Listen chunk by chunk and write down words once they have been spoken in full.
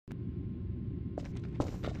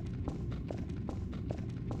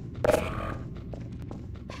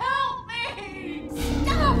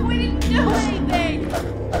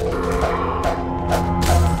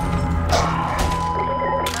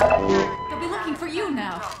you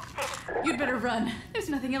now? You'd better run. There's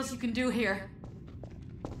nothing else you can do here.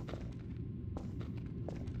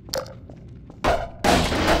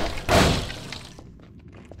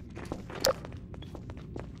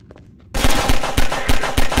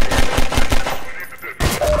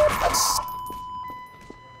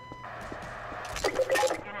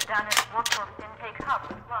 Unit down at Workforce Intake Hub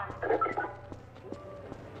with 1.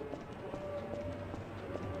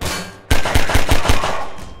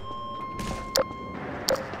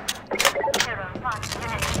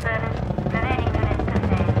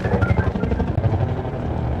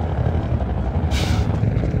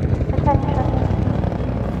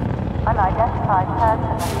 Unidentified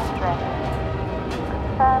person of interest.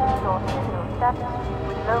 Confirm your signal status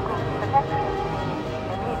with local protection team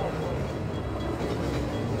immediately.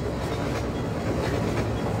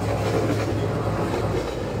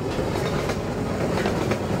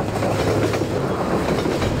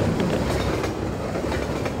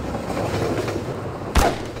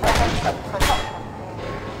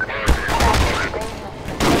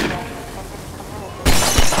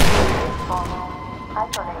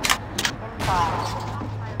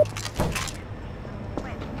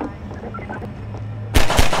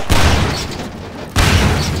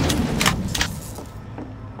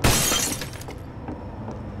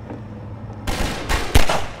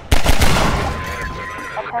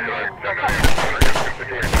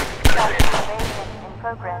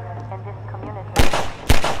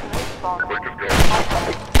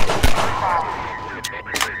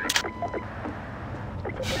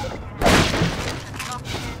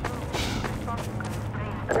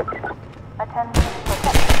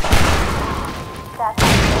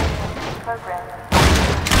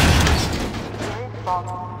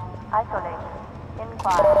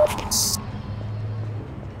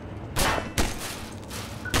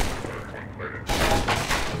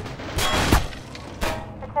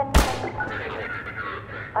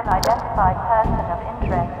 Unidentified person of interest.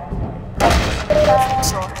 Confirm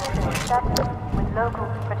your signal status with local protection team. Unidentified person of interest. Confirm your signal status with local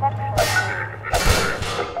protection team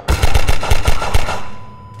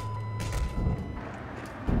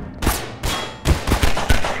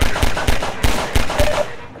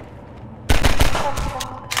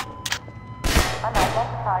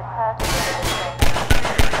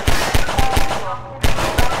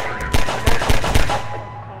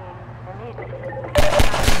immediately.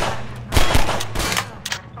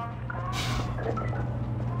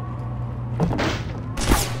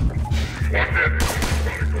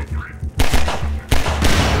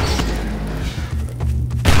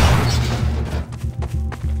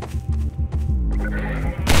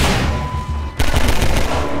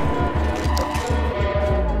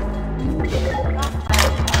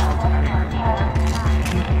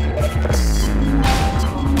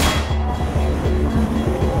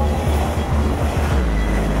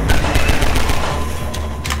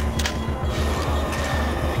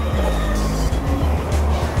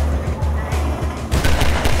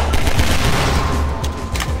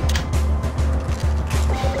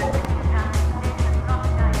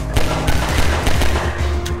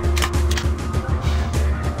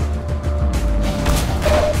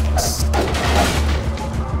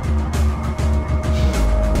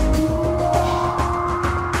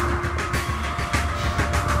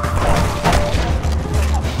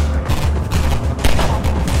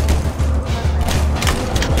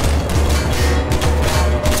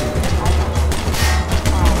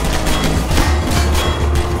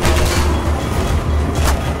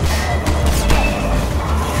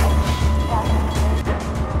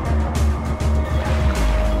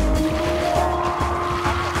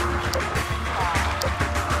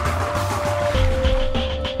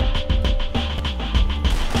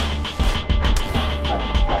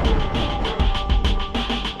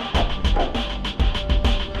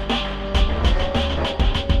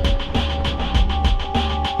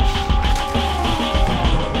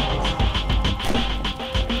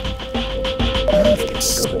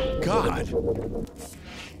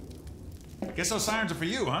 Guess those sirens are for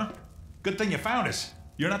you, huh? Good thing you found us.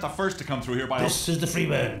 You're not the first to come through here by... This is the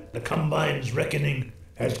Freeman. The Combine's reckoning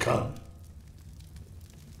has come.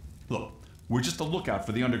 Look, we're just a lookout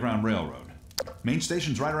for the Underground Railroad. Main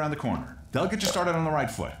station's right around the corner. They'll get you started on the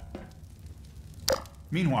right foot.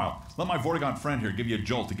 Meanwhile, let my Vortigaunt friend here give you a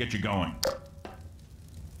jolt to get you going.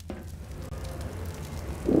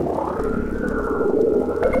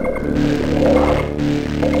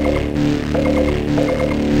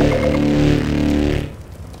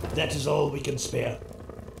 That is all we can spare.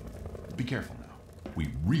 Be careful now. We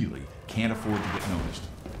really can't afford to get noticed.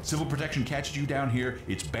 Civil protection catches you down here,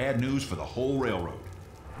 it's bad news for the whole railroad.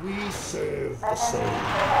 We serve the same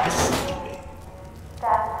history.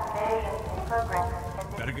 Progress in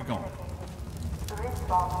this Better get going.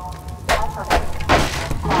 Response isolated.